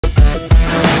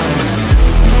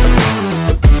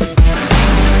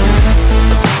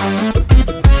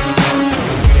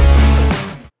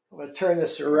turn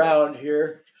this around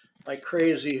here. My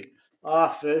crazy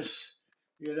office.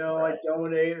 You know, I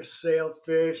donate or sale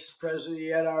fish, president of the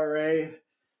NRA.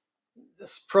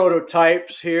 This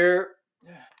prototypes here.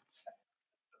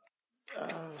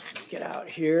 Let's get out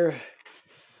here.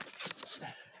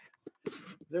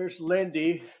 There's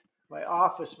Lindy, my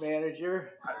office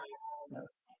manager.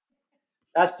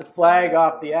 That's the flag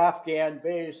off the Afghan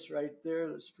base right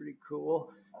there. That's pretty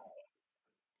cool.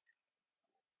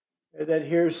 And then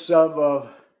here's some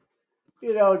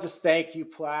just thank you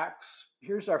plaques.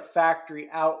 Here's our factory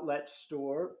outlet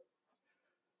store.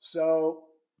 So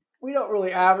we don't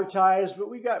really advertise, but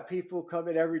we got people come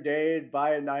in every day and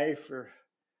buy a knife. Or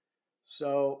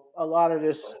so a lot of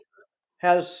this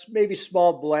has maybe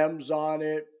small blems on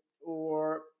it,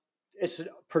 or it's a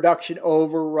production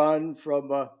overrun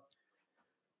from a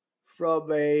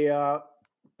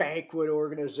banquet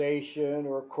organization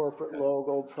or a corporate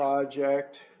logo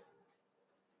project.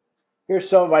 Here's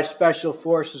some of my special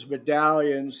forces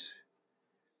medallions,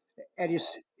 and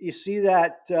you see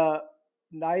that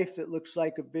knife that looks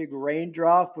like a big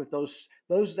raindrop with those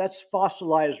that's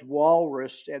fossilized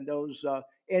walrus, and those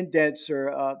indents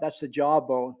are that's the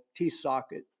jawbone teeth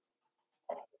socket.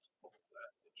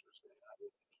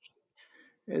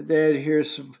 And then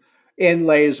here's some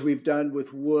inlays we've done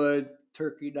with wood,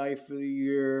 turkey knife of the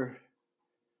year,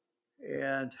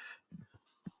 and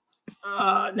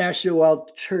National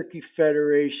Wild Turkey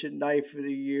Federation knife of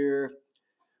the year.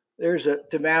 There's a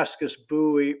Damascus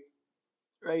Bowie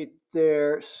right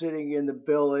there sitting in the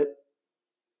billet.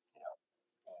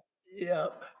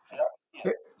 Yep.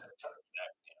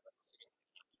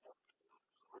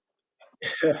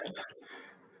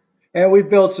 And we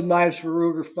built some knives for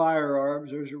Ruger firearms.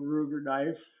 There's a Ruger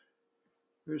knife.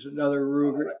 There's another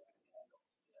Ruger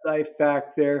knife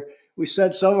back there. We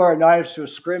sent some of our knives to a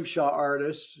scrimshaw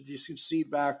artist. You can see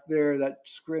back there that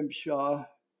scrimshaw.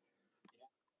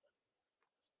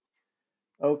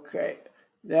 Okay.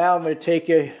 Now I'm going to take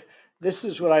a. This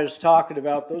is what I was talking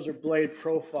about. Those are blade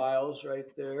profiles right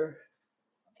there.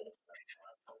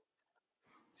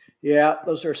 Yeah,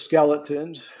 those are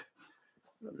skeletons.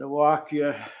 I'm going to walk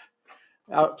you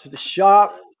out to the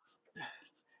shop.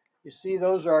 You see,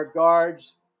 those are our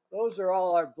guards. Those are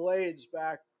all our blades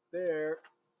back there.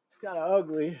 It's kind of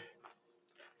ugly.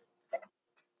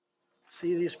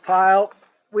 See these pile?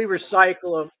 We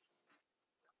recycle them.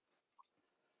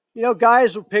 You know,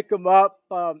 guys will pick them up.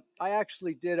 I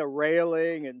actually did a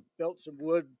railing and built some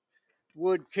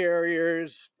wood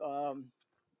carriers.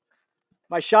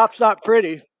 My shop's not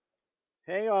pretty.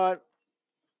 Hang on.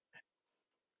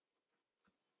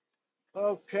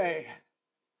 Okay.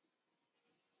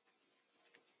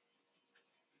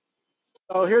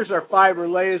 So here's our fiber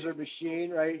laser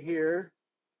machine right here.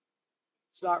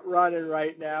 It's not running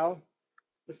right now,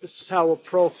 but this is how we'll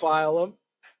profile them.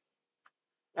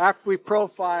 After we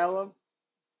profile them,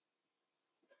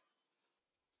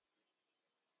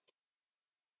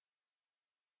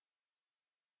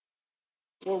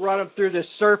 we'll run them through this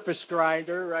surface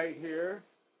grinder right here.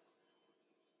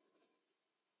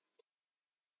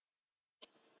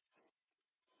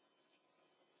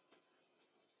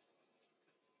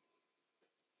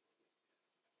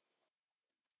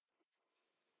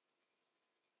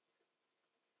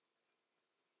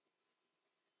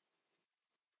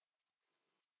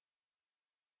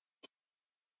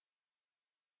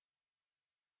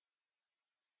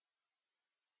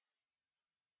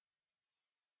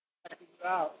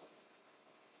 Out.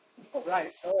 All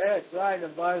right, go ahead, grind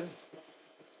them, bud.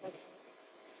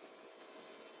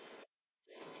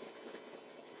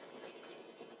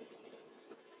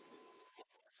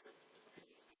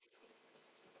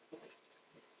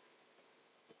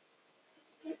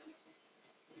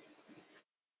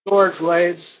 Sword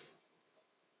blades.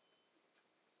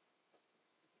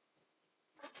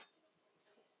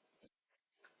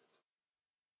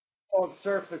 Old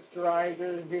surface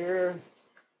grinder here.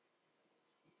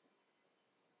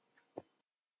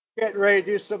 Getting ready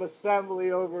to do some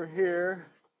assembly over here.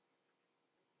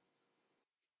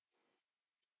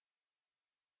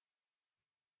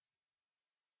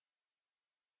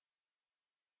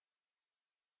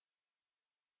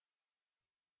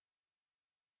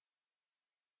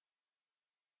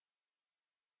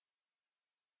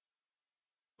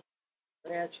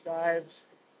 Ranch knives.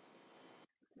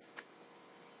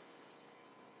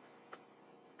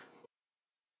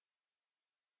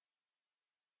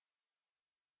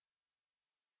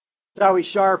 That's how we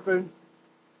sharpen.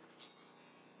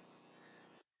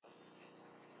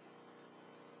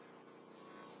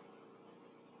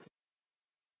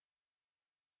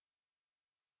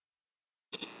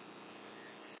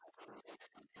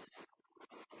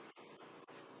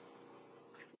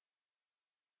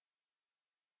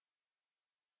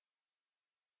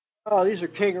 Oh, these are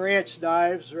King Ranch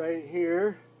knives right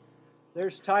here.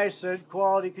 There's Tyson,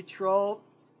 quality control,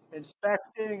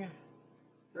 inspecting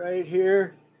right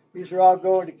here. These are all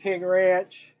going to King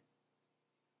Ranch.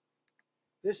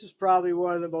 This is probably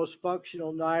one of the most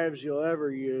functional knives you'll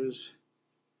ever use.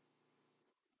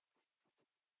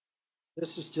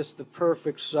 This is just the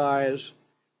perfect size.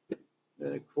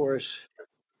 And of course,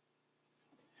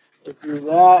 look through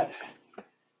that.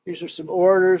 These are some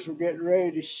orders we're getting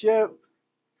ready to ship.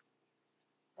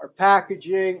 Our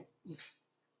packaging.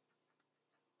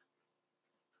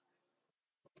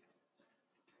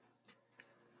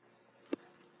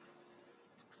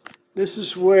 This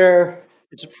is where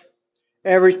it's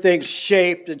everything's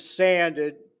shaped and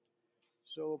sanded.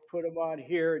 So we'll put them on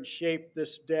here and shape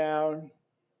this down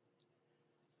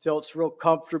till it's real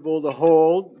comfortable to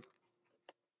hold.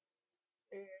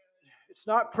 And it's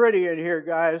not pretty in here,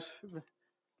 guys.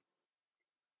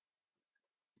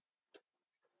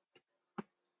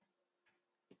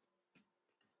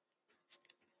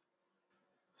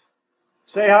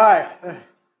 Say hi.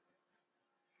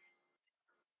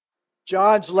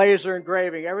 John's Laser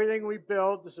Engraving. Everything we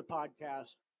build, this is a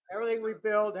podcast. Everything we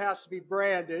build has to be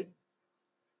branded.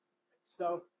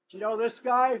 So, do you know this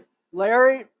guy?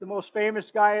 Larry, the most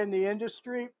famous guy in the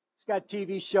industry. He's got a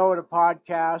TV show and a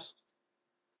podcast.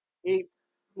 He,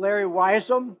 Larry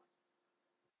Weisum.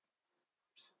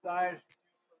 Guys,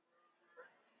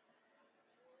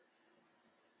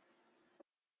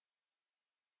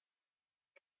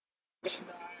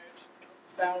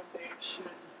 Foundation.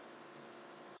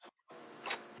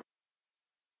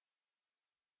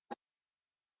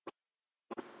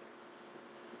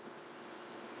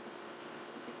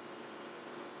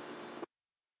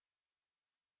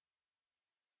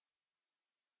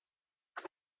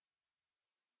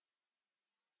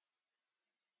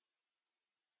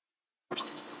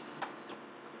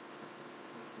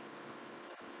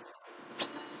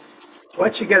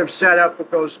 Once you get them set up,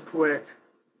 it goes quick.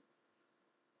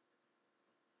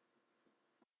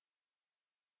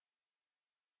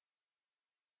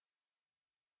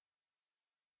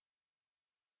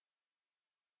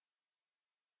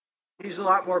 He's a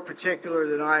lot more particular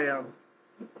than I am.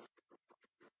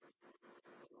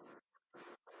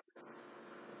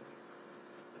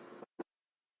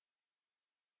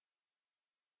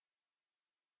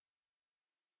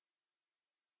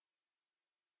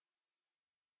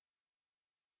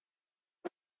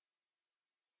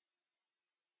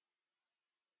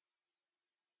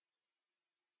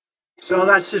 So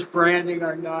that's just branding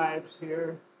our knives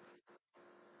here.